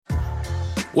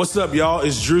What's up, y'all?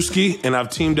 It's Drewski, and I've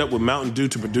teamed up with Mountain Dew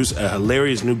to produce a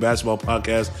hilarious new basketball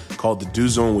podcast called The Dew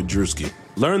Zone with Drewski.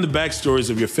 Learn the backstories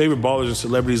of your favorite ballers and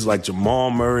celebrities like Jamal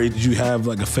Murray. Did you have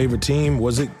like a favorite team?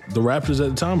 Was it the Raptors at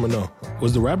the time or no?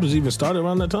 Was the Raptors even started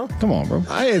around that time? Come on, bro.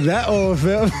 I ain't that old,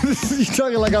 fam. You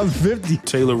talking like I'm 50.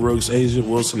 Taylor Rooks, Asia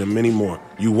Wilson, and many more.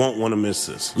 You won't want to miss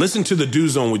this. Listen to The Dew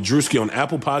Zone with Drewski on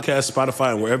Apple Podcasts,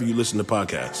 Spotify, and wherever you listen to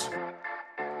podcasts.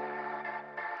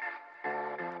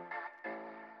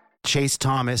 The Chase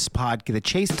Thomas podcast.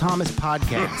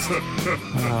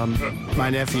 My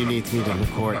nephew needs me to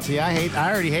record. See, I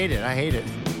already hate it. I hate it.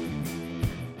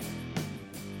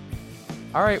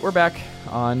 All right, we're back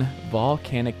on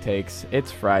VOLcanic Takes.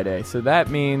 It's Friday, so that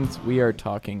means we are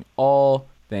talking all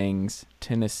things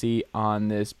Tennessee on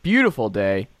this beautiful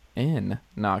day in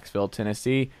Knoxville,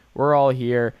 Tennessee. We're all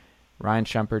here. Ryan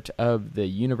Schumpert of the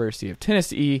University of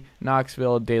Tennessee,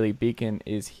 Knoxville Daily Beacon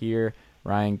is here.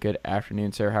 Ryan, good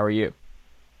afternoon, sir. How are you?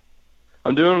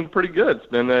 I'm doing pretty good. It's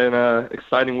been an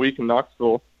exciting week in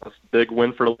Knoxville. A big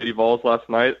win for the Lady Vols last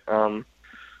night. But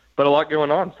a lot going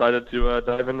on. Excited to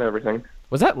dive into everything.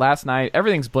 Was that last night?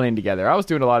 Everything's blending together. I was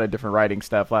doing a lot of different writing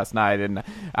stuff last night, and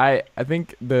I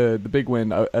think the big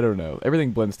win, I don't know,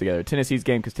 everything blends together. Tennessee's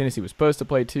game, because Tennessee was supposed to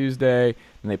play Tuesday,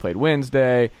 and they played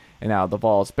Wednesday, and now the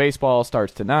Vols baseball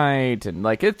starts tonight, and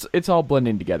like it's all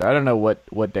blending together. I don't know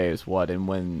what day is what and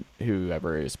when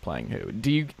whoever is playing who. Do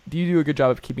you do a good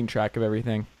job of keeping track of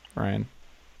everything, Ryan?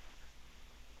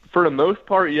 For the most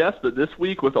part, yes, but this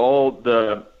week with all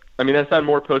the it's had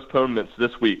more postponements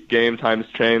this week. Game times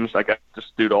changed, I guess,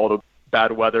 just due to all the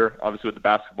bad weather. Obviously, with the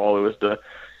basketball, it was the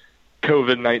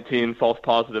COVID-19 false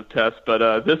positive test.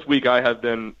 But this week, I've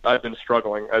been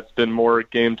struggling. It's been more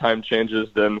game time changes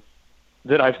than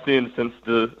I've seen since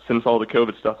all the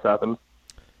COVID stuff's happened.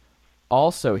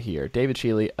 Also here, David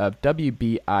Schiele of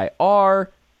WBIR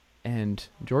and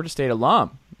Georgia State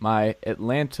alum, my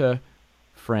Atlanta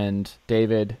friend.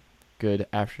 David, good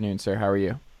afternoon, sir. How are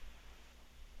you?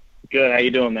 Good. How you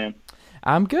doing, man?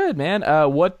 I'm good, man.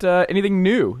 What anything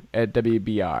new at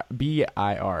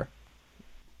WBIR?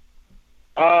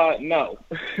 No,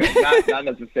 not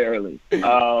necessarily.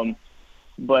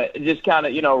 But just kind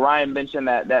of, Ryan mentioned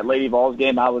that Lady Vols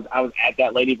game. I was at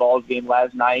that Lady Vols game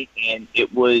last night, and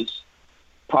it was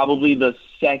probably the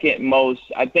second most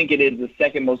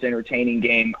entertaining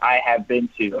game I have been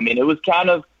to. I mean, it was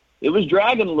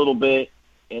dragging a little bit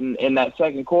in that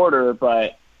second quarter,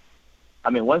 but I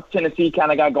mean, once Tennessee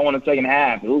kind of got going in the second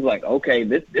half, it was like, okay,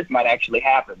 this might actually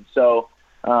happen. So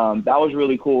that was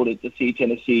really cool to see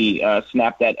Tennessee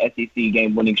snap that SEC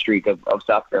game-winning streak of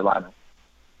South Carolina.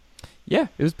 Yeah,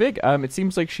 it was big. It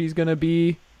seems like she's going to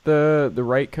be the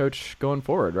right coach going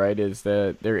forward, right? Is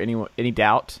there any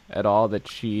doubt at all that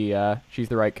she's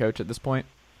the right coach at this point?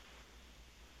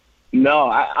 No,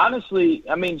 honestly,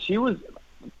 she was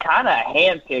kind of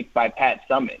handpicked by Pat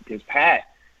Summitt because Pat.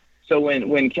 So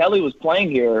when Kelly was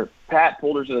playing here, Pat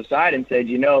pulled her to the side and said,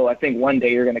 I think one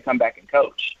day you're going to come back and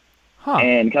coach. Huh.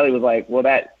 And Kelly was like,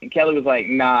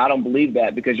 nah, I don't believe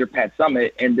that because you're Pat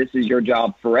Summitt and this is your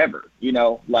job forever.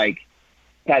 Like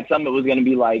Pat Summitt was going to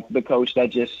be like the coach that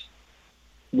just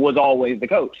was always the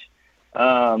coach.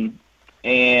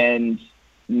 And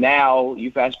now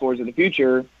you fast forward to the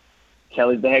future,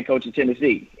 Kelly's the head coach of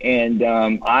Tennessee. And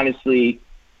honestly,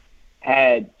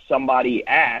 had somebody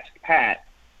ask Pat,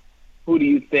 who do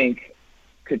you think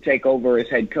could take over as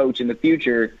head coach in the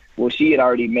future? Well, she had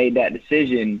already made that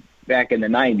decision back in the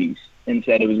 90s and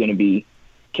said it was going to be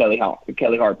Kelly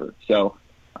Harper. So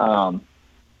I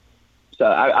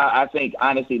think,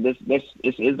 honestly, this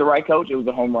is the right coach. It was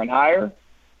a home run hire.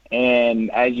 And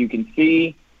as you can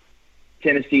see,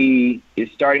 Tennessee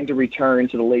is starting to return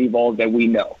to the Lady Vols that we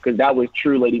know, because that was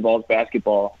true Lady Vols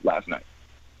basketball last night.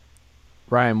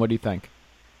 Ryan, what do you think?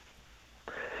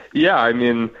 Yeah,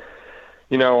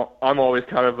 I'm always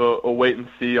kind of a wait and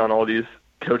see on all these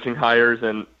coaching hires.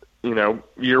 And,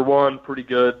 year one, pretty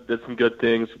good, did some good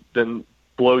things, didn't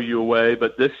blow you away.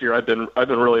 But this year I've been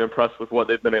really impressed with what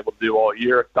they've been able to do all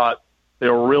year. I thought they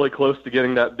were really close to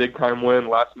getting that big-time win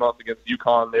last month against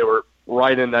UConn. They were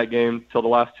right in that game till the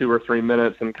last 2 or 3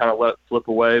 minutes and kind of let it slip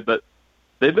away. But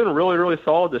they've been really, really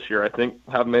solid this year. I think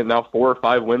have made now 4 or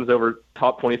 5 wins over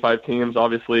top 25 teams,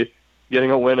 obviously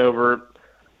getting a win over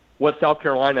what South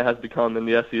Carolina has become in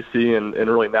the SEC and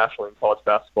really nationally in college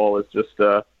basketball is just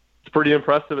it's pretty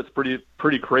impressive. It's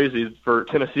pretty crazy for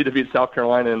Tennessee to beat South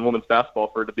Carolina in women's basketball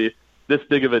for it to be this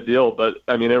big of a deal. But,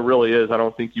 it really is. I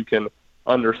don't think you can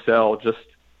undersell just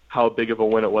how big of a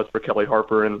win it was for Kelly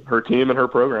Harper and her team and her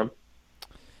program.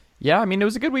 Yeah, it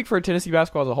was a good week for Tennessee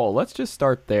basketball as a whole. Let's just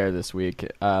start there this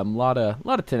week. A lot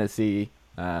of Tennessee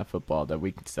football that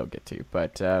we can still get to.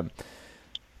 But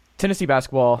Tennessee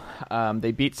basketball,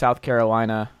 they beat South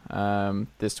Carolina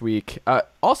this week.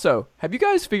 Also, have you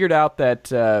guys figured out that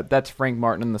that's Frank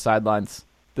Martin on the sidelines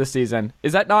this season?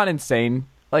 Is that not insane?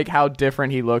 Like how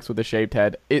different he looks with a shaved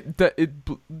head.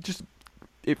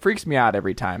 It freaks me out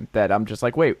every time that I'm just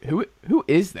like, wait, who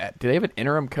is that? Do they have an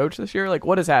interim coach this year? Like,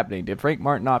 what is happening? Did Frank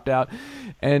Martin opt out?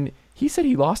 And he said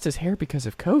he lost his hair because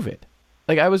of COVID.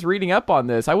 Like, I was reading up on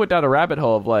this. I went down a rabbit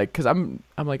hole of like, because I'm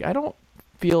like, I don't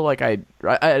feel like I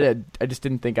just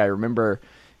didn't think I remember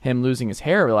him losing his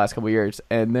hair over the last couple of years.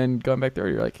 And then going back there,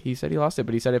 you're like, he said he lost it,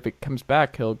 but he said if it comes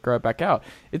back, he'll grow it back out.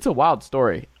 It's a wild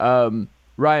story.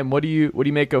 Ryan, what do you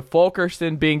make of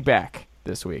Fulkerson being back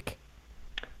this week?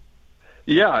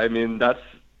 Yeah, I mean, that's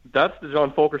the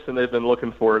John Fulkerson they've been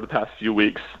looking for the past few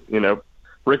weeks. You know,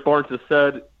 Rick Barnes has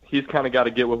said he's kind of got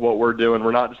to get with what we're doing.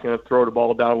 We're not just going to throw the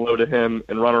ball down low to him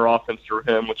and run our offense through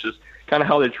him, which is kind of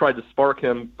how they tried to spark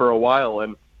him for a while.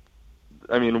 And,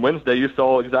 I mean, Wednesday you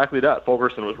saw exactly that.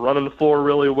 Fulkerson was running the floor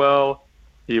really well.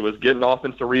 He was getting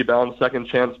offensive rebounds, second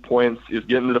chance points. He was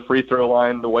getting to the free throw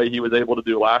line the way he was able to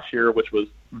do last year, which was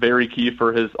very key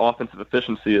for his offensive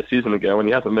efficiency a season ago, and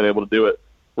he hasn't been able to do it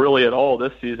really at all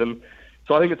this season.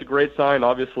 So I think it's a great sign.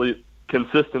 Obviously,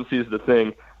 consistency is the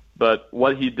thing, but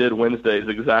what he did Wednesday is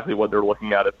exactly what they're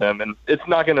looking at him. And it's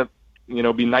not going to,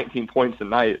 be 19 points a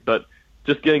night, but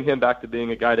just getting him back to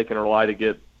being a guy that can rely to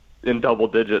get in double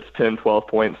digits, 10, 12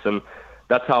 points. And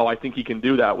that's how I think he can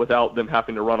do that without them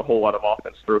having to run a whole lot of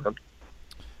offense through him.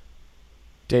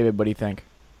 David, what do you think?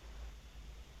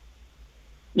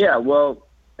 Yeah, well,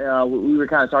 we were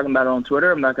kind of talking about it on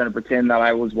Twitter. I'm not going to pretend that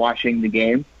I was watching the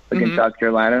game against South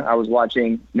Carolina. I was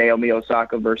watching Naomi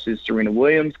Osaka versus Serena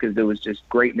Williams because there was just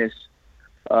greatness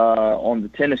on the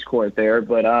tennis court there.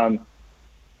 But,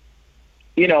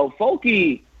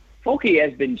 Fulke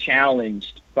has been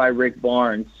challenged by Rick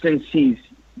Barnes since he's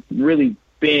really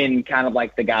been kind of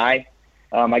like the guy,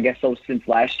 I guess so since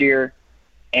last year.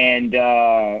 And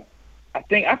I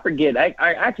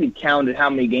actually counted how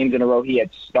many games in a row he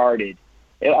had started.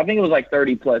 I think it was like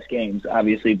 30-plus games,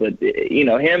 obviously. But,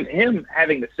 him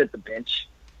having to sit the bench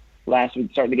last week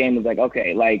to start the game was like,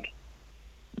 okay, like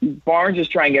Barnes is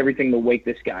trying everything to wake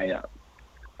this guy up.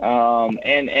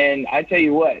 And I tell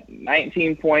you what,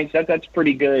 19 points, that's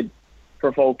pretty good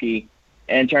for Fulke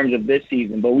in terms of this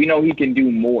season. But we know he can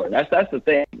do more. That's the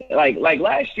thing. Like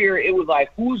last year, it was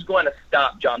like, who's going to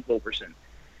stop John Fulkerson?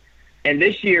 And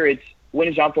this year, it's when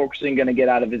is John Fulkerson going to get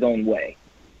out of his own way?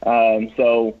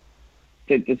 So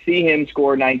to see him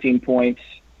score 19 points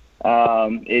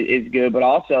is good, but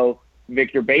also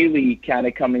Victor Bailey kind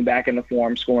of coming back in the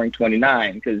form, scoring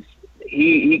 29, because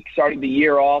he started the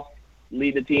year off,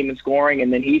 lead the team in scoring,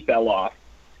 and then he fell off,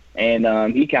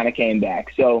 and he kind of came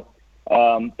back. So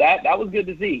that was good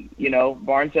to see.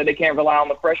 Barnes said they can't rely on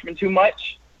the freshmen too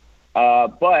much,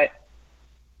 but I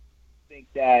think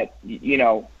that,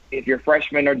 if your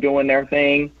freshmen are doing their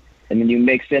thing, and then you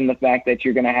mix in the fact that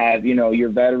you're going to have, your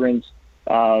veterans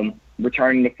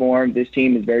returning to form, this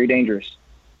team is very dangerous.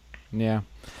 Yeah.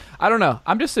 I don't know.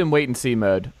 I'm just in wait-and-see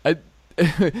mode.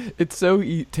 It's so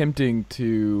tempting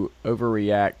to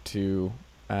overreact to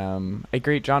a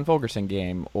great John Fulkerson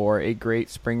game or a great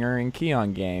Springer and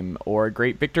Keon game or a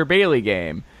great Victor Bailey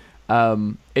game.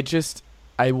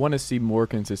 I want to see more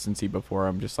consistency before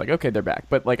I'm just like, okay, they're back.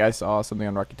 But like I saw something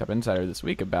on Rocky Top Insider this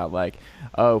week about like,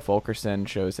 Fulkerson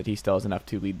shows that he still has enough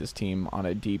to lead this team on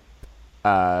a deep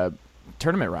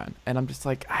tournament run. And I'm just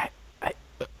like,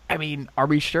 I mean, are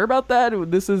we sure about that?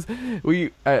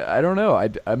 I don't know.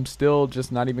 I'm still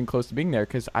just not even close to being there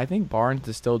because I think Barnes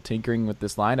is still tinkering with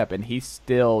this lineup and he's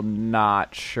still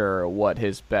not sure what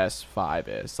his best five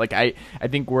is. Like, I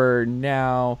think we're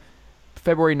now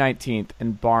February 19th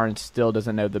and Barnes still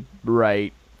doesn't know the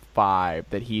right five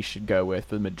that he should go with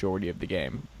for the majority of the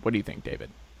game. What do you think, David?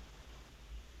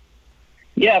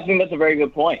 Yeah, I think that's a very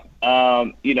good point.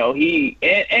 He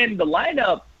and the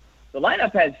lineup. The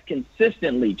lineup has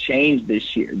consistently changed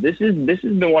this year. This has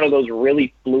been one of those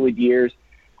really fluid years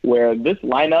where this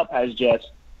lineup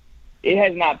it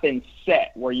has not been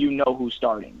set where who's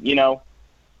starting,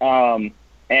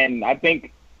 and I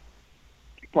think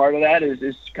part of that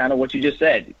is kind of what you just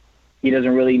said. He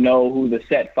doesn't really know who the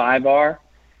set five are.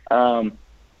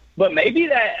 But maybe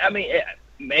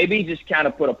maybe just kind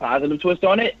of put a positive twist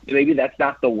on it. Maybe that's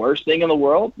not the worst thing in the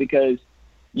world because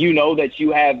that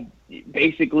you have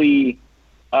basically,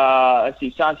 let's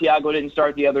see, Santiago didn't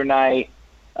start the other night.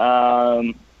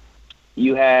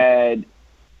 You had,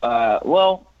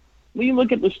 when you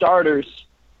look at the starters,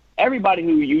 everybody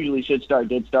who usually should start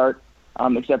did start,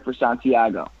 except for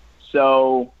Santiago.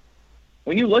 So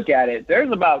when you look at it,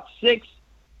 there's about 6,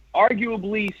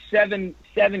 arguably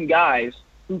seven guys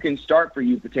who can start for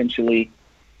you potentially,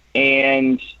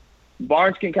 and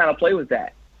Barnes can kind of play with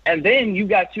that. And then you've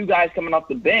got 2 guys coming off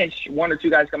the bench, 1 or 2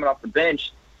 guys coming off the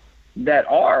bench that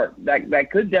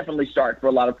could definitely start for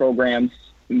a lot of programs,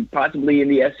 possibly in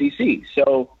the SEC.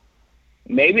 So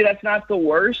maybe that's not the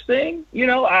worst thing.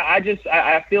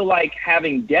 I feel like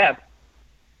having depth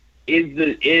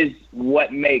is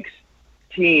what makes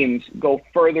teams go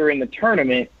further in the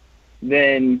tournament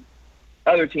than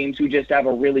other teams who just have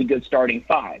a really good starting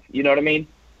 5. You know what I mean?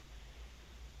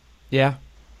 Yeah.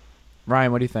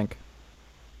 Ryan, what do you think?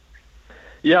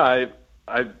 Yeah,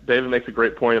 David makes a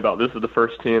great point about this is the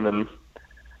first team, and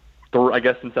I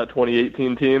guess since that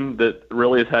 2018 team that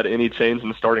really has had any change in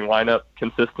the starting lineup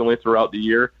consistently throughout the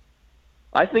year.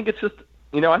 I think it's just,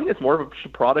 I think it's more of a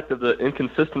product of the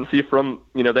inconsistency from,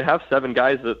 they have 7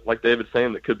 guys that, like David's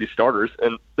saying, that could be starters,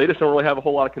 and they just don't really have a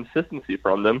whole lot of consistency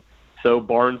from them. So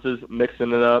Barnes is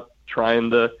mixing it up, trying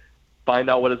to find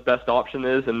out what his best option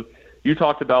is, and Chase, you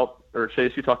talked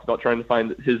about trying to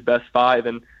find his best 5,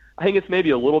 and I think it's maybe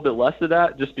a little bit less of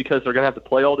that just because they're going to have to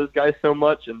play all those guys so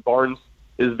much, and Barnes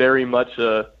is very much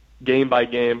a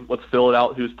game-by-game, let's fill it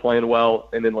out, who's playing well,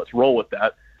 and then let's roll with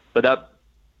that. But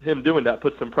him doing that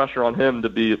puts some pressure on him to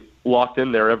be locked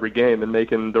in there every game and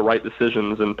making the right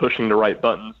decisions and pushing the right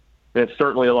buttons. And it's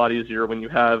certainly a lot easier when you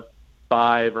have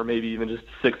 5 or maybe even just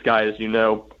 6 guys, we're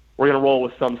going to roll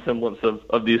with some semblance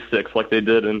of these 6 like they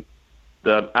did in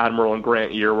the Admiral and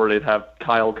Grant year where they'd have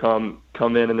Kyle come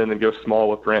in and then they'd go small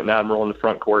with Grant and Admiral in the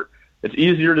front court. It's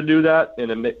easier to do that,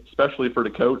 and especially for the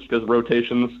coach because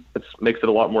rotations, it makes it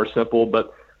a lot more simple,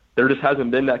 but there just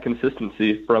hasn't been that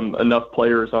consistency from enough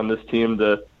players on this team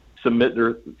to submit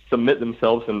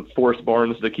themselves and force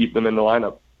Barnes to keep them in the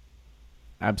lineup.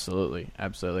 Absolutely.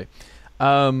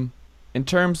 In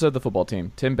terms of the football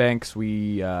team, Tim Banks,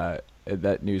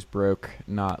 that news broke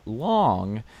not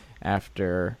long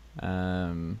after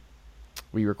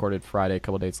we recorded Friday, a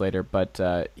couple days later,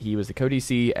 but he was the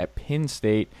co-DC at Penn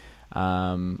State,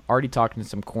 already talking to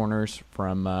some corners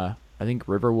from I think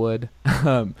Riverwood,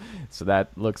 so that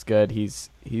looks good.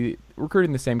 He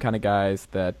recruiting the same kind of guys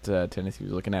that Tennessee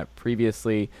was looking at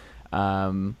previously.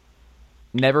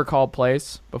 Never called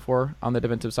plays before on the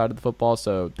defensive side of the football,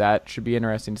 so that should be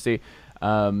interesting to see.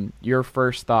 Your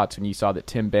first thoughts when you saw that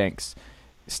Tim Banks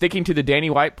sticking to the Danny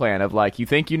White plan of you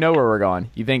think where we're going.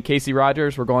 You think Casey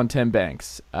Rogers, we're going Tim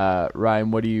Banks. Ryan,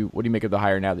 what do you make of the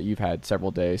hire now that you've had several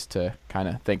days to kind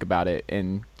of think about it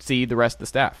and see the rest of the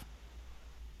staff?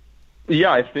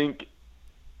 Yeah, I think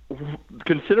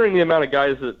considering the amount of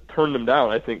guys that turned him down,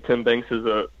 I think Tim Banks is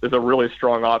a really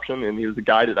strong option, and he was a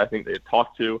guy that I think they had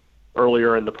talked to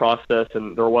earlier in the process,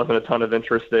 and there wasn't a ton of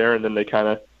interest there, and then they kind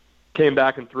of came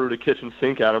back and threw the kitchen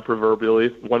sink at him proverbially.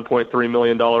 $1.3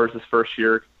 million his first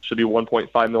year, should be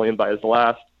 $1.5 million by his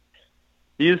last.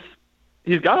 He's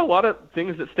got a lot of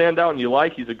things that stand out and you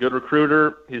like. He's a good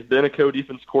recruiter. He's been a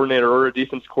co-defense coordinator or a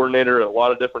defense coordinator at a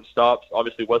lot of different stops.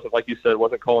 Obviously wasn't, like you said,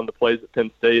 wasn't calling the plays at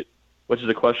Penn State, which is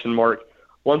a question mark.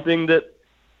 One thing that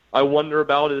I wonder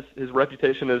about is his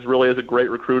reputation as really as a great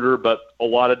recruiter, but a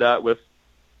lot of that with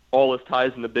all his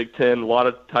ties in the Big Ten, a lot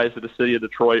of ties to the city of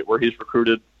Detroit where he's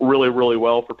recruited really, really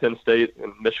well for Penn State,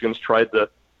 and Michigan's tried to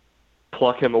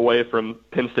pluck him away from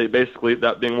Penn State, basically,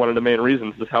 that being one of the main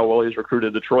reasons is how well he's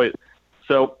recruited Detroit.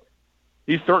 So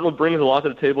he certainly brings a lot to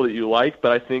the table that you like,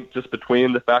 but I think just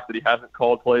between the fact that he hasn't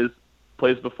called plays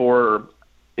before or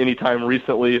any time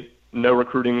recently, no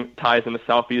recruiting ties in the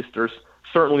Southeast, there's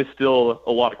certainly still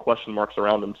a lot of question marks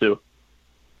around him too.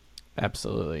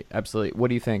 Absolutely. What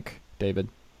do you think, David?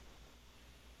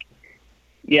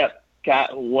 Yep.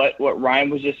 What Ryan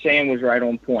was just saying was right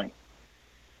on point.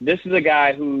 This is a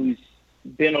guy who's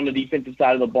been on the defensive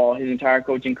side of the ball his entire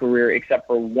coaching career except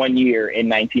for 1 year in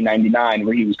 1999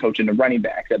 where he was coaching the running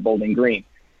backs at Bowling Green.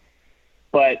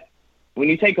 But when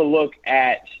you take a look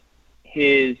at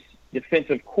his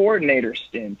defensive coordinator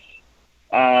stints,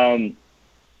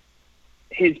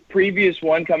 his previous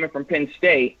one coming from Penn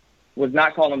State was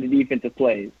not calling the defensive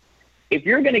plays. If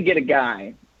you're going to get a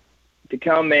guy to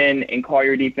come in and call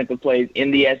your defensive plays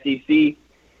in the SEC,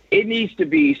 it needs to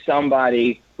be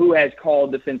somebody who has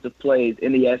called defensive plays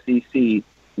in the SEC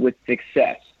with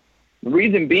success. The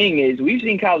reason being is we've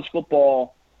seen college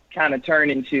football kind of turn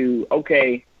into,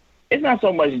 okay, it's not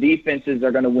so much defenses that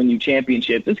are going to win you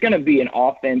championships. It's going to be an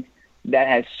offense that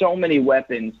has so many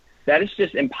weapons that it's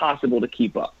just impossible to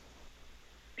keep up.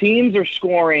 Teams are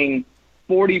scoring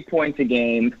 40 points a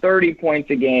game, 30 points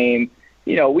a game.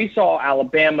 You know, we saw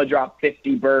Alabama drop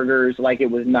 50 burgers like it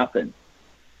was nothing.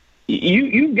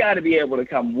 You've got to be able to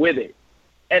come with it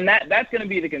And that's going to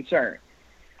be the concern.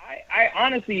 I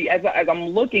honestly, as I'm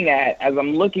looking at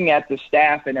the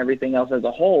staff and everything else as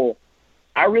a whole,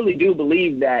 I really do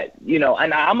believe that,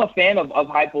 and I'm a fan of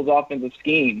Heupel's offensive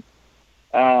scheme,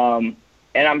 and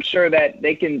I'm sure that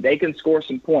they can score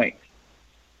some points,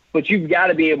 but you've got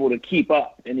to be able to keep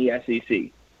up in the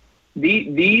SEC.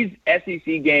 These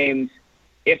SEC games,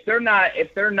 if they're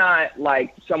not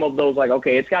like some of those, like,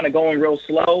 okay, it's kind of going real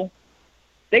slow,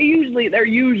 they're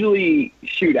usually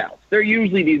shootouts. They're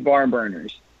usually these barn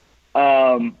burners.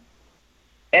 And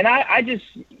I just,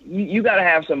 you got to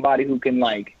have somebody who can,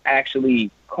 like,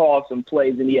 actually call some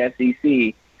plays in the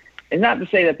SEC. It's not to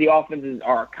say that the offenses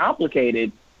are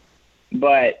complicated,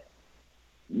 but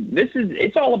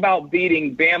it's all about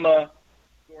beating Bama,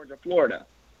 Georgia, Florida.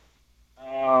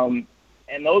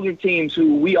 And those are teams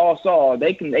who we all saw,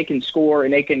 they can score,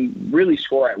 and they can really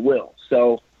score at will.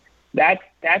 So that's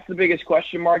the biggest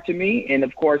question mark to me. And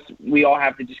of course, we all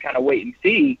have to just kind of wait and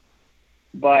see.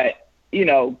 But,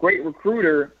 great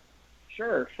recruiter,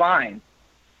 sure, fine.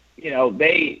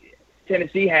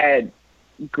 Tennessee had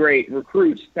great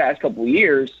recruits the past couple of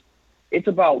years. It's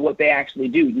about what they actually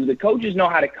do. Do the coaches know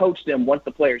how to coach them once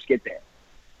the players get there?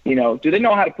 Do they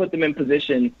know how to put them in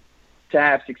position to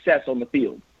have success on the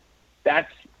field?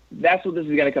 That's what this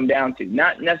is going to come down to,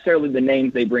 not necessarily the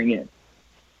names they bring in.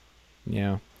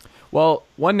 Yeah. Well,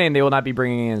 one name they will not be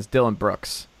bringing in is Dylan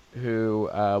Brooks, who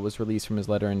was released from his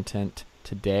letter of intent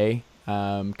today.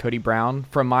 Cody Brown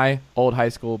from my old high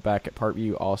school back at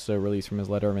Parkview also released from his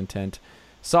letter of intent.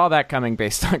 Saw that coming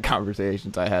based on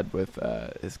conversations I had with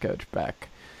his coach back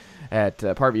at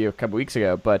Parkview a couple weeks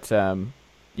ago. But, none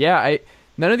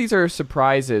of these are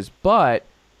surprises, but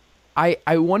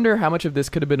I wonder how much of this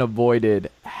could have been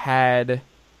avoided had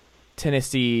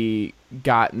Tennessee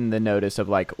gotten the notice of,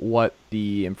 like, what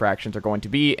the infractions are going to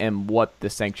be and what the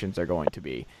sanctions are going to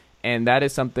be. And that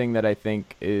is something that I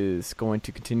think is going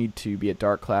to continue to be a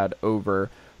dark cloud over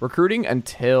recruiting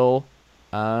until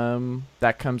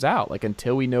that comes out. Like,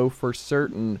 until we know for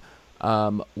certain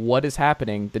what is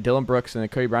happening. The Dylan Brooks and the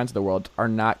Cody Browns of the world are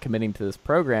not committing to this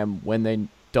program when they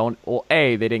don't, well,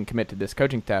 A, they didn't commit to this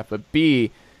coaching staff, but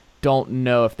B, don't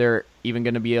know if they're even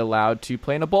going to be allowed to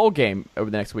play in a bowl game over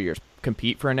the next couple years,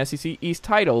 compete for an SEC East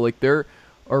title. Like, there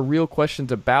are real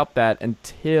questions about that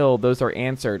until those are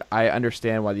answered. I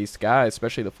understand why these guys,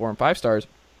 especially the 4 and 5 stars,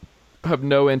 have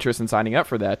no interest in signing up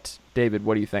for that. David,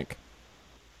 what do you think?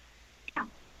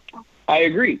 I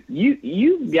agree.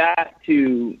 You've got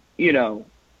to,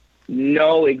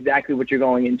 know exactly what you're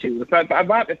going into.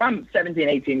 If I'm 17,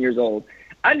 18 years old,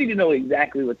 I need to know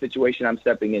exactly what situation I'm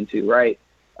stepping into, right?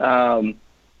 Am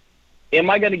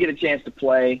I going to get a chance to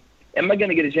play? Am I going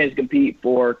to get a chance to compete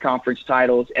for conference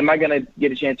titles? Am I going to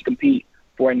get a chance to compete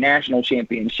for a national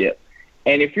championship?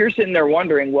 And if you're sitting there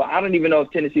wondering, well, I don't even know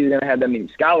if Tennessee is going to have that many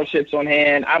scholarships on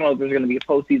hand. I don't know if there's going to be a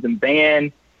postseason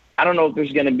ban. I don't know if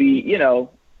there's going to be,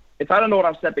 if I don't know what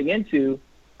I'm stepping into,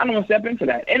 I don't want to step into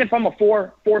that. And if I'm a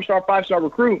 4-star, 5-star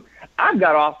recruit, I've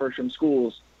got offers from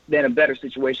schools that are in a better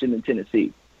situation than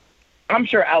Tennessee. I'm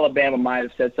sure Alabama might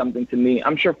have said something to me.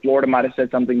 I'm sure Florida might have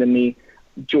said something to me.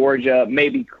 Georgia,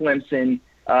 maybe Clemson,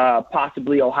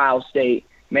 possibly Ohio State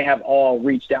may have all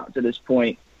reached out to this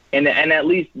point. And at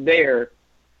least there,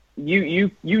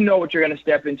 you know what you're going to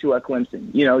step into at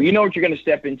Clemson. You know what you're going to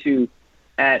step into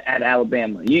at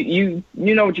Alabama. You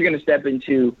know what you're going to step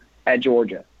into at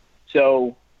Georgia.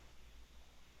 So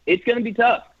it's going to be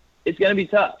tough. It's going to be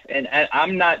tough. And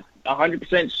I'm not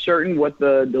 100% certain what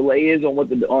the delay is on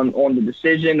on the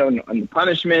decision, on the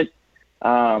punishment.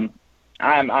 I'm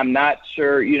not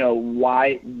sure,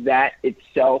 why that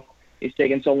itself is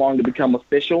taking so long to become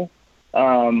official.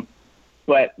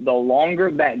 But the longer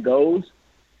that goes,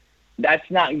 that's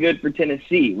not good for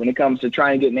Tennessee when it comes to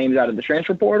trying to get names out of the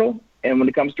transfer portal and when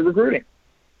it comes to recruiting.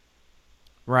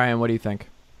 Ryan, what do you think?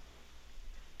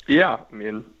 Yeah, I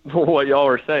mean, what y'all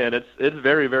are saying, it's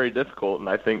very, very difficult, and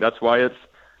I think that's why it's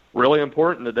really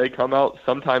important that they come out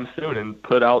sometime soon and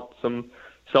put out some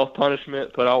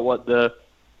self-punishment, put out what the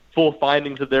full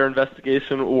findings of their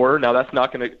investigation were. Now, that's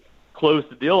not going to close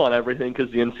the deal on everything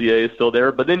because the NCAA is still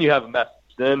there, but then you have a message.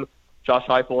 Then Josh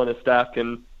Heupel and his staff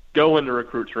can go into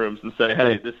recruits' rooms and say,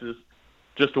 hey, this is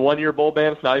just a 1-year bowl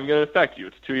ban. It's not even going to affect you.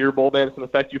 It's a 2-year bowl ban. It's going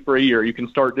to affect you for a year. You can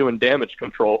start doing damage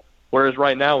control. Whereas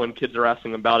right now when kids are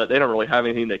asking about it, they don't really have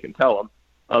anything they can tell them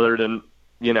other than,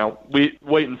 we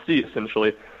wait and see,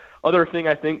 essentially. Other thing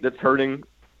I think that's hurting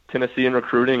Tennessee in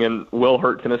recruiting and will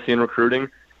hurt Tennessee in recruiting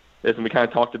is, and I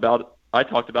talked about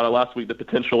it last week, the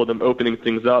potential of them opening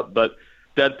things up, but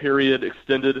dead period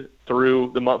extended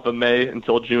through the month of May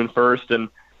until June 1st, and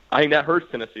I think that hurts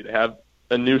Tennessee to have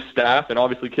a new staff, and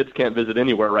obviously kids can't visit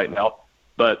anywhere right now,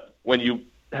 but when you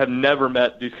have never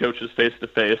met these coaches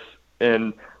face-to-face,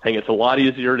 and I think it's a lot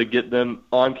easier to get them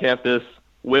on campus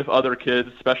with other kids,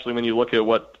 especially when you look at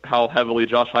how heavily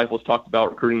Josh Heupel's talked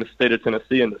about recruiting the state of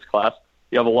Tennessee in this class.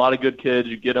 You have a lot of good kids.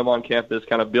 You get them on campus,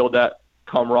 kind of build that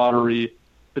camaraderie,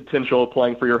 potential of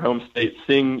playing for your home state,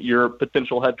 seeing your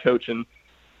potential head coach in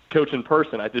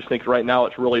person. I just think right now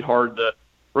it's really hard to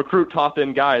recruit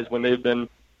top-end guys when they've been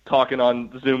talking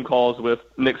on Zoom calls with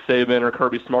Nick Saban or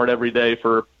Kirby Smart every day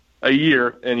for a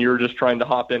year, and you're just trying to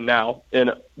hop in now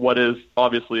in what is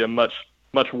obviously a much,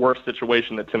 much worse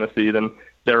situation at Tennessee than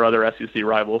their other SEC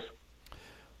rivals.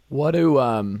 What do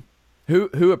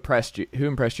who impressed you? Who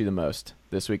impressed you the most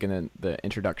this week in the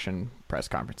introduction press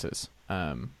conferences?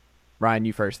 Ryan,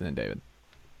 you first, and then David.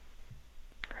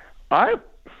 All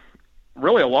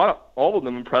of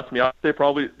them impressed me. I'd say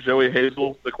probably Joey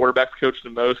Hazel, the quarterback's coach, the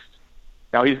most.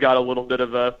 Now he's got a little bit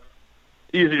of a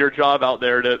easier job out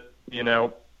there to,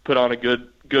 put on a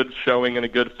good showing and a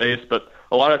good face. But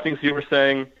a lot of things he was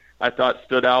saying I thought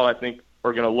stood out. I think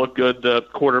are going to look good to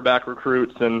quarterback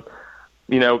recruits. And,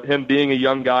 him being a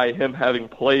young guy, him having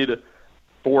played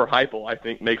for Heupel, I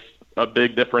think makes a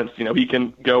big difference. He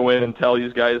can go in and tell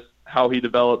these guys how he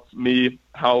develops me,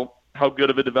 how good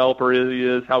of a developer he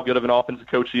is, how good of an offensive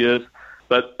coach he is.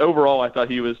 But overall, I thought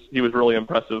he was really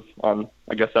impressive on,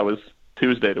 I guess that was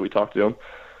Tuesday that we talked to him.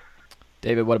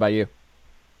 David, what about you?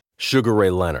 Sugar Ray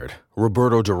Leonard,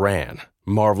 Roberto Duran,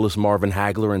 Marvelous Marvin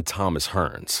Hagler, and Thomas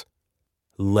Hearns.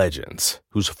 Legends,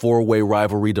 whose four-way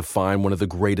rivalry defined one of the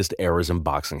greatest eras in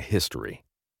boxing history.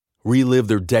 Relive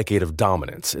their decade of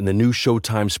dominance in the new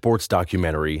Showtime sports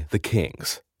documentary, The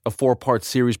Kings, a 4-part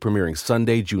series premiering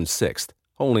Sunday, June 6th,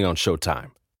 only on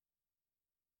Showtime.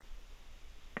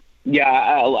 Yeah,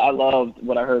 I loved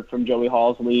what I heard from Joey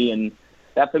Halsley, and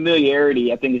that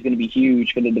familiarity I think is going to be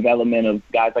huge for the development of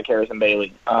guys like Harrison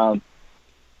Bailey.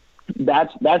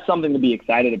 That's something to be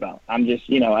excited about. I'm just,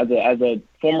 as a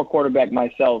former quarterback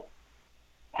myself,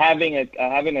 having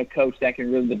a coach that can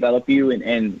really develop you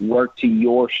and work to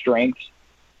your strengths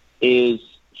is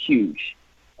huge.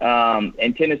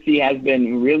 And Tennessee has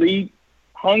been really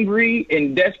hungry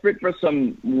and desperate for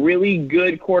some really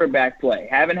good quarterback play.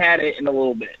 Haven't had it in a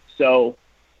little bit. So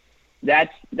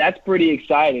that's pretty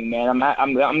exciting, man.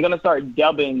 I'm going to start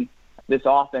dubbing this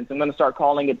offense. I'm going to start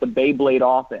calling it the Beyblade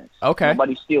offense. Okay.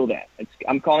 Nobody steal that.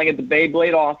 I'm calling it the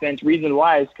Beyblade offense. Reason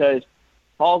why is because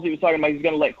Halsey was talking about he's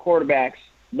going to let quarterbacks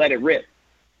let it rip.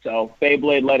 So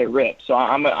Beyblade, let it rip. So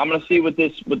I'm going to see what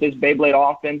this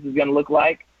Beyblade offense is going to look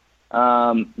like.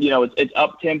 It's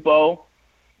up tempo.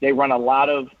 They run a lot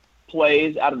of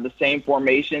plays out of the same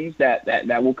formations that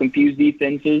will confuse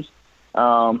defenses.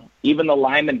 Even the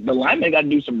linemen got to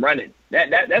do some running.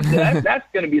 That's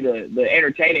going to be the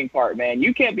entertaining part, man.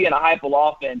 You can't be in a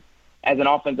Heupel offense as an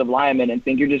offensive lineman and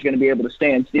think you're just going to be able to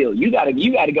stand still. You got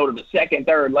to go to the second,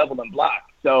 third level and block.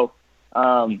 So,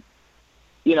 that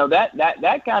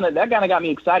kind of got me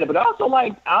excited. But I also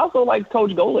like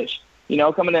Coach Golish,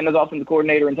 coming in as offensive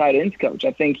coordinator and tight ends coach.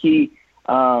 I think he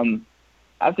kind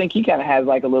of has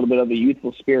like a little bit of a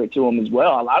youthful spirit to him as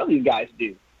well. A lot of these guys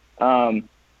do. I'm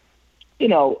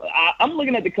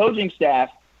looking at the coaching staff,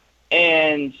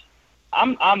 and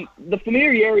the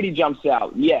familiarity jumps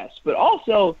out, yes, but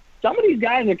also some of these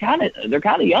guys are kind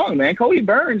of young, man. Cody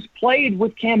Burns played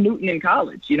with Cam Newton in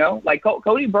college, like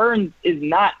Cody Burns is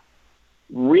not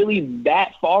really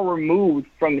that far removed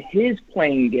from his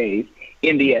playing days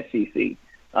in the SEC,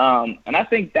 and I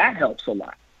think that helps a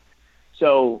lot.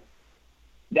 So.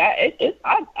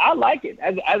 I like it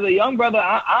as a young brother.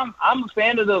 I'm a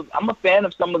fan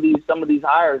of some of these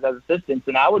hires as assistants,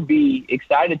 and I would be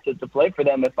excited to play for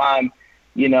them if I'm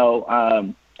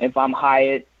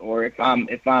Hyatt or if I'm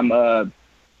I'm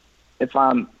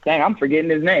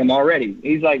forgetting his name already.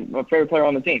 He's like my favorite player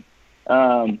on the team.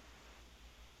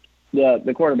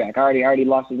 The quarterback. I already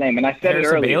lost his name, and I said Harrison it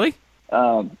earlier. Bailey?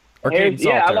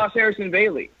 I lost Harrison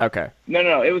Bailey. Okay.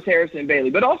 No, it was Harrison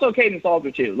Bailey, but also Caden Salter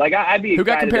too. Like I'd be who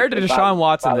got compared to if Deshaun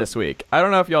Watson this week. I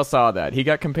don't know if y'all saw that. He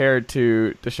got compared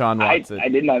to Deshaun Watson. I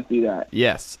did not see that.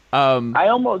 Yes. I'm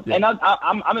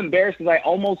embarrassed because I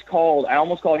almost called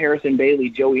Harrison Bailey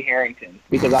Joey Harrington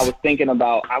because I was thinking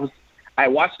about I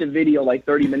watched a video like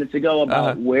 30 minutes ago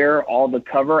about where all the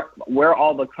cover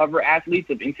athletes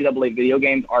of NCAA video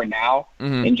games are now,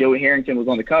 and Joey Harrington was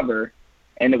on the cover.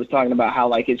 And it was talking about how,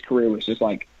 like, his career was just,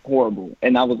 like, horrible.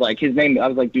 And I was like, his name, I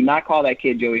was like, do not call that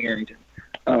kid Joey Harrington.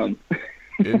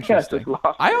 Interesting.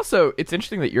 It's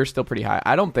interesting that you're still pretty high.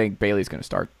 I don't think Bailey's going to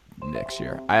start next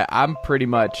year. I'm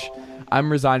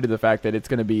resigned to the fact that it's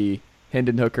going to be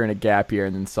Hendon Hooker in a gap year,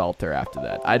 and then Salter after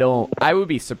that. I would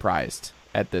be surprised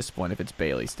at this point if it's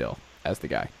Bailey still as the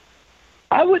guy.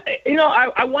 I would,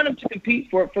 I want him to compete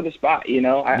for the spot.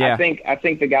 I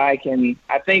think the guy can.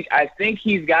 I think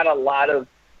he's got a lot of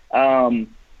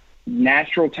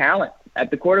natural talent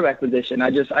at the quarterback position.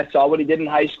 I saw what he did in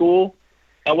high school,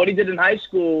 and what he did in high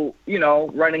school,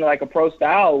 running like a pro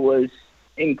style was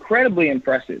incredibly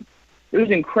impressive. It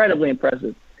was incredibly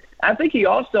impressive. I think he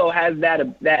also has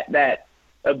that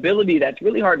ability that's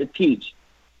really hard to teach,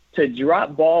 to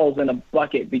drop balls in a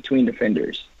bucket between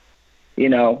defenders.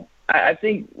 I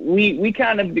think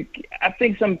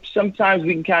sometimes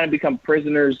we can kind of become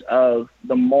prisoners of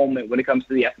the moment when it comes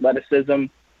to the athleticism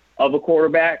of a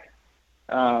quarterback.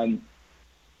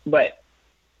 But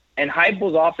in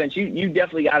Heupel's offense, you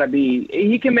definitely got to be.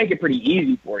 He can make it pretty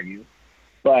easy for you,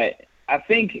 but I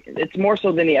think it's more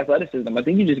so than the athleticism. I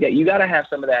think you got to have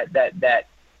some of that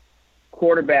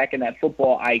quarterback and that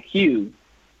football IQ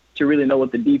to really know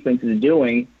what the defense is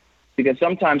doing. Because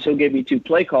sometimes he'll give you 2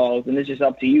 play calls, and it's just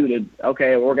up to you to,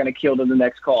 okay, we're going to kill to the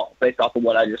next call based off of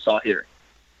what I just saw here.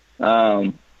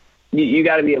 You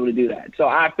got to be able to do that. So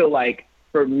I feel like,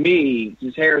 for me,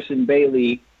 just Harrison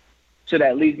Bailey should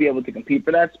at least be able to compete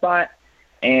for that spot.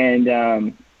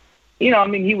 And,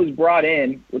 he was brought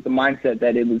in with the mindset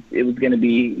that it was going to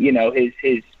be,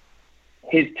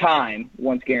 his time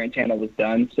once Garantano was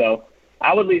done. So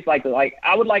I would at least like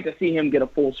to see him get a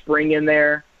full spring in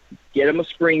there. Get him a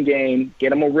spring game,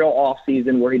 get him a real off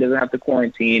season where he doesn't have to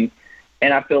quarantine,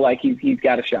 and I feel like he's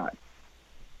got a shot.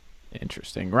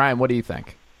 Interesting. Ryan, what do you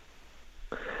think?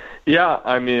 Yeah,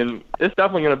 it's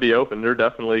definitely going to be open. They're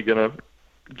definitely going to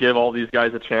give all these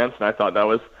guys a chance, and I thought that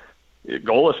was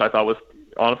Golish. I thought was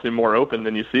honestly more open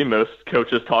than you see most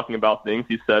coaches talking about things.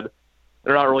 He said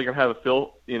they're not really going to have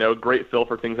a great feel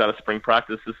for things out of spring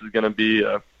practice. This is going to be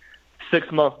a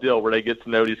 6-month deal where they get to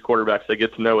know these quarterbacks, they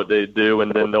get to know what they do,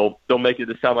 and then they'll make it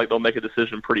sound like they'll make a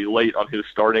decision pretty late on who's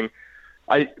starting.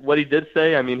 What he did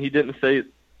say, he didn't say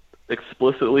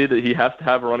explicitly that he has to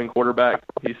have a running quarterback.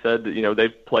 He said that,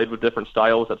 they've played with different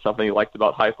styles. That's something he liked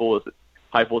about Heupel, is that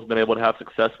Heupel's been able to have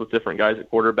success with different guys at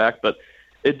quarterback. But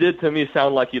it did to me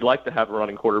sound like he'd like to have a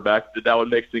running quarterback, that would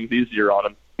make things easier on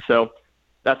him. So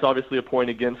that's obviously a point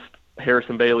against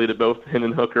Harrison Bailey that both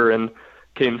Hendon Hooker and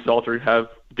Caden Salter have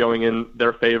going in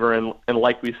their favor. And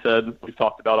like we said, we've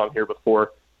talked about on here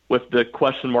before, with the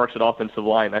question marks at offensive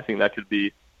line, I think that could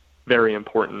be very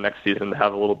important next season to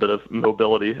have a little bit of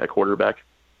mobility at quarterback.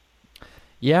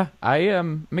 Yeah,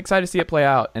 I'm excited to see it play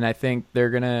out, and I think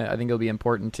it'll be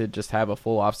important to just have a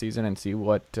full off season and see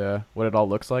what it all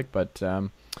looks like. But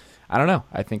I don't know.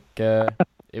 I think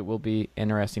it will be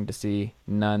interesting to see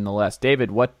nonetheless.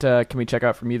 David, what can we check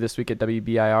out from you this week at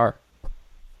WBIR?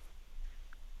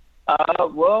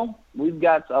 Well, we've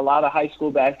got a lot of high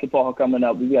school basketball coming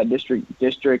up. We've got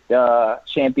district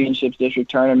championships,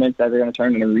 district tournaments that are going to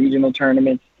turn into regional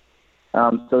tournaments.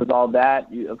 So it's all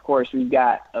that. Of course, we've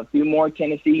got a few more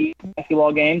Tennessee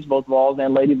basketball games, both Vols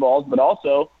and Lady Vols, but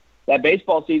also that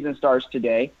baseball season starts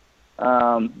today.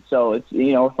 So it's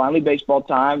finally baseball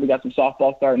time. We got some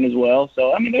softball starting as well.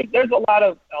 So there's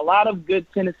a lot of good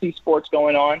Tennessee sports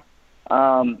going on.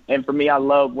 And for me, I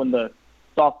love when the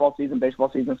softball season, baseball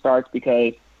season starts,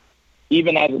 because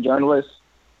even as a journalist,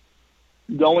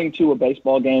 going to a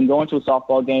baseball game, going to a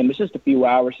softball game, it's just a few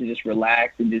hours to just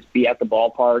relax and just be at the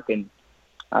ballpark and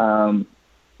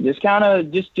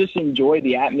just enjoy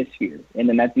the atmosphere. And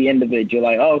then at the end of it, you're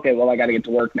like, oh, okay, well, I got to get to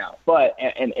work now. But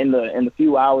in the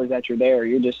few hours that you're there,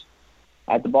 you're just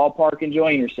at the ballpark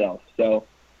enjoying yourself. So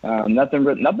nothing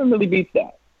really beats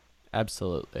that.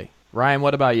 Absolutely. Ryan,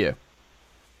 what about you?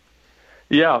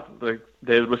 Yeah, like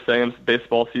David was saying,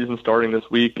 baseball season starting this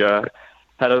week.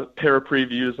 Had a pair of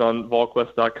previews on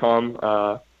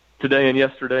VolQuest.com today and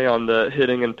yesterday on the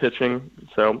hitting and pitching.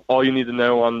 So all you need to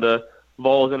know on the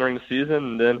Vols entering the season.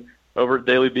 And then over at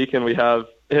Daily Beacon, we have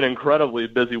an incredibly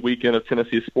busy weekend of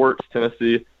Tennessee sports.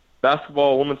 Tennessee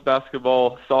basketball, women's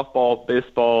basketball, softball,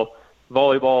 baseball,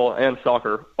 volleyball, and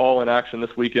soccer all in action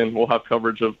this weekend. We'll have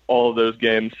coverage of all of those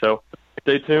games. So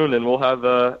stay tuned, and we'll have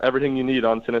everything you need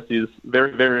on Tennessee's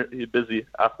very, very busy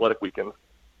athletic weekend.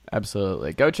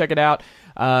 Absolutely. Go check it out.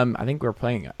 I think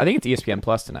it's ESPN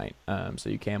Plus tonight, so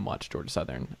you can watch Georgia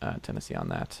Southern, Tennessee on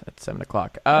that at 7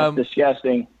 o'clock. That's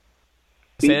disgusting.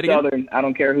 Beat Southern. I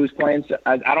don't care who's playing.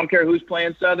 I don't care who's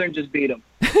playing Southern. Just beat them.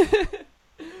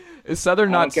 Is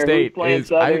Southern not state? I don't care who's playing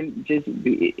Southern.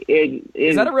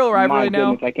 Is that a real rivalry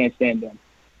now? I can't stand them.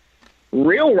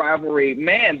 Real rivalry,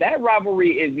 man. That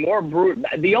rivalry is more brutal.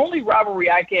 The only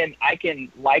rivalry I can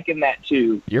liken that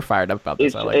to. You're fired up about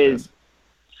this. I like this.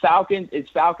 Falcons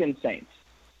Saints.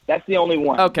 That's the only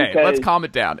one. Okay, let's calm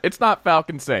it down. It's not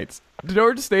Falcon Saints.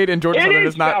 Georgia State and Georgia Southern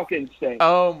is not. Falcon State.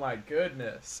 Oh my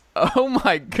goodness.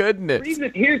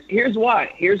 Here's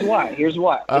why.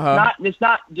 It's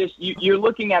not just you're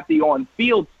looking at the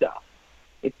on-field stuff.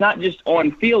 It's not just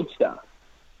on-field stuff.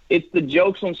 It's the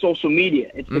jokes on social media.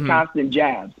 It's the constant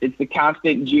jabs. It's the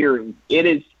constant jeering.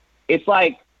 It's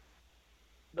like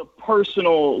the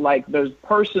personal, like there's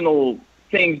personal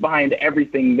things behind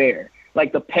everything there.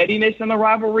 Like the pettiness in the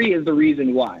rivalry is the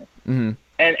reason why. Mm-hmm.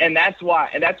 And that's why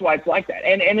it's like that.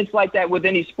 And it's like that with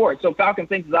any sport. So Falcon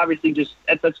Saints is obviously just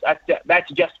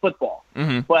that's just football.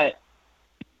 Mm-hmm. But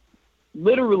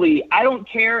literally, I don't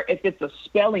care if it's a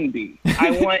spelling bee.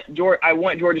 I want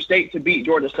Georgia State to beat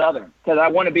Georgia Southern because I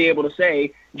want to be able to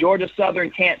say Georgia Southern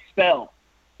can't spell.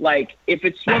 Like if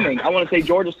it's swimming, I want to say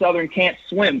Georgia Southern can't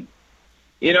swim.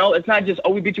 You know, it's not just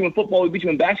we beat you in football, we beat you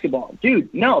in basketball,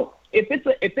 dude. No, if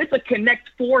it's a Connect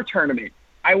Four tournament,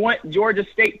 I want Georgia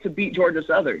State to beat Georgia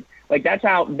Southern. Like that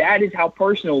is how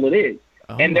personal it is.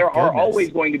 Oh, and there are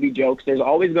always going to be jokes. There's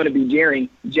always going to be jeering,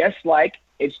 just like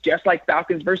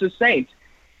Falcons versus Saints.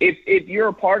 If you're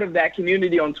a part of that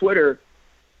community on Twitter,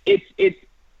 it's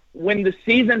when the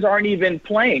seasons aren't even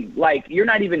playing, like you're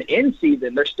not even in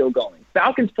season, they're still going.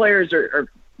 Falcons players are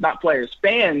not players,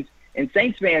 fans and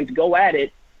Saints fans go at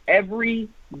it every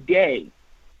day.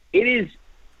 It is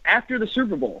after the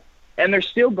Super Bowl. And they're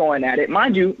still going at it.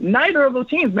 Mind you, neither of those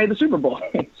teams made the Super Bowl.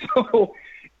 So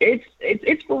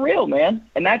it's for real, man.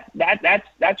 And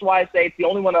that's why I say it's the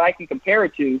only one that I can compare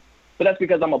it to. But that's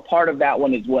because I'm a part of that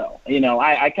one as well. You know,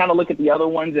 I kind of look at the other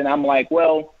ones and I'm like,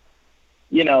 well,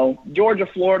 you know, Georgia,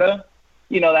 Florida,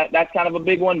 you know, that's kind of a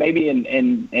big one. Maybe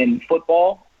in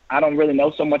football. I don't really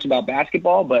know so much about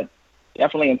basketball, but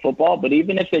definitely in football. But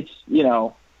even if it's, you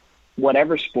know,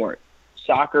 whatever sport,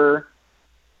 soccer,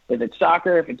 if it's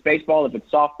soccer, if it's baseball, if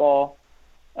it's softball,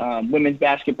 women's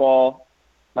basketball,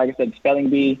 like I said, spelling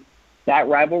bee, that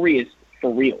rivalry is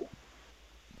for real.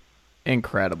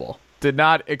 Incredible. Did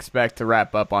not expect to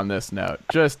wrap up on this note.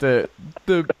 Just the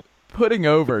putting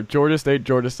over Georgia State,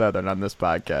 Georgia Southern on this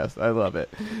podcast. I love it.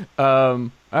 All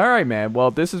right, man.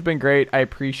 Well, this has been great. I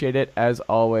appreciate it, as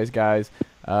always, guys.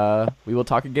 We will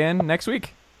talk again next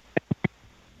week.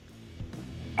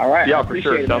 All right. Yeah, for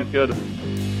sure. Sounds good.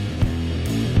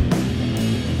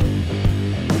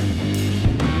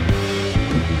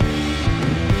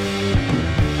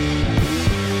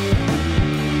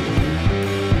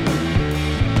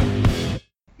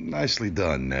 Nicely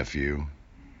done, nephew.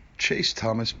 Chase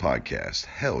Thomas Podcast.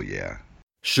 Hell yeah.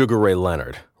 Sugar Ray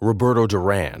Leonard, Roberto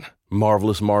Duran,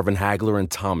 Marvelous Marvin Hagler, and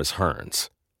Thomas Hearns.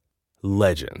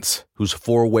 Legends, whose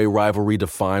four-way rivalry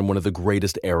defined one of the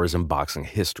greatest eras in boxing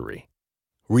history.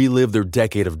 Relive their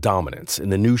decade of dominance in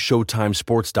the new Showtime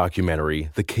sports documentary,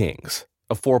 The Kings,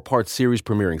 a 4-part series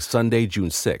premiering Sunday, June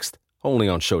 6th, only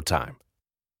on Showtime.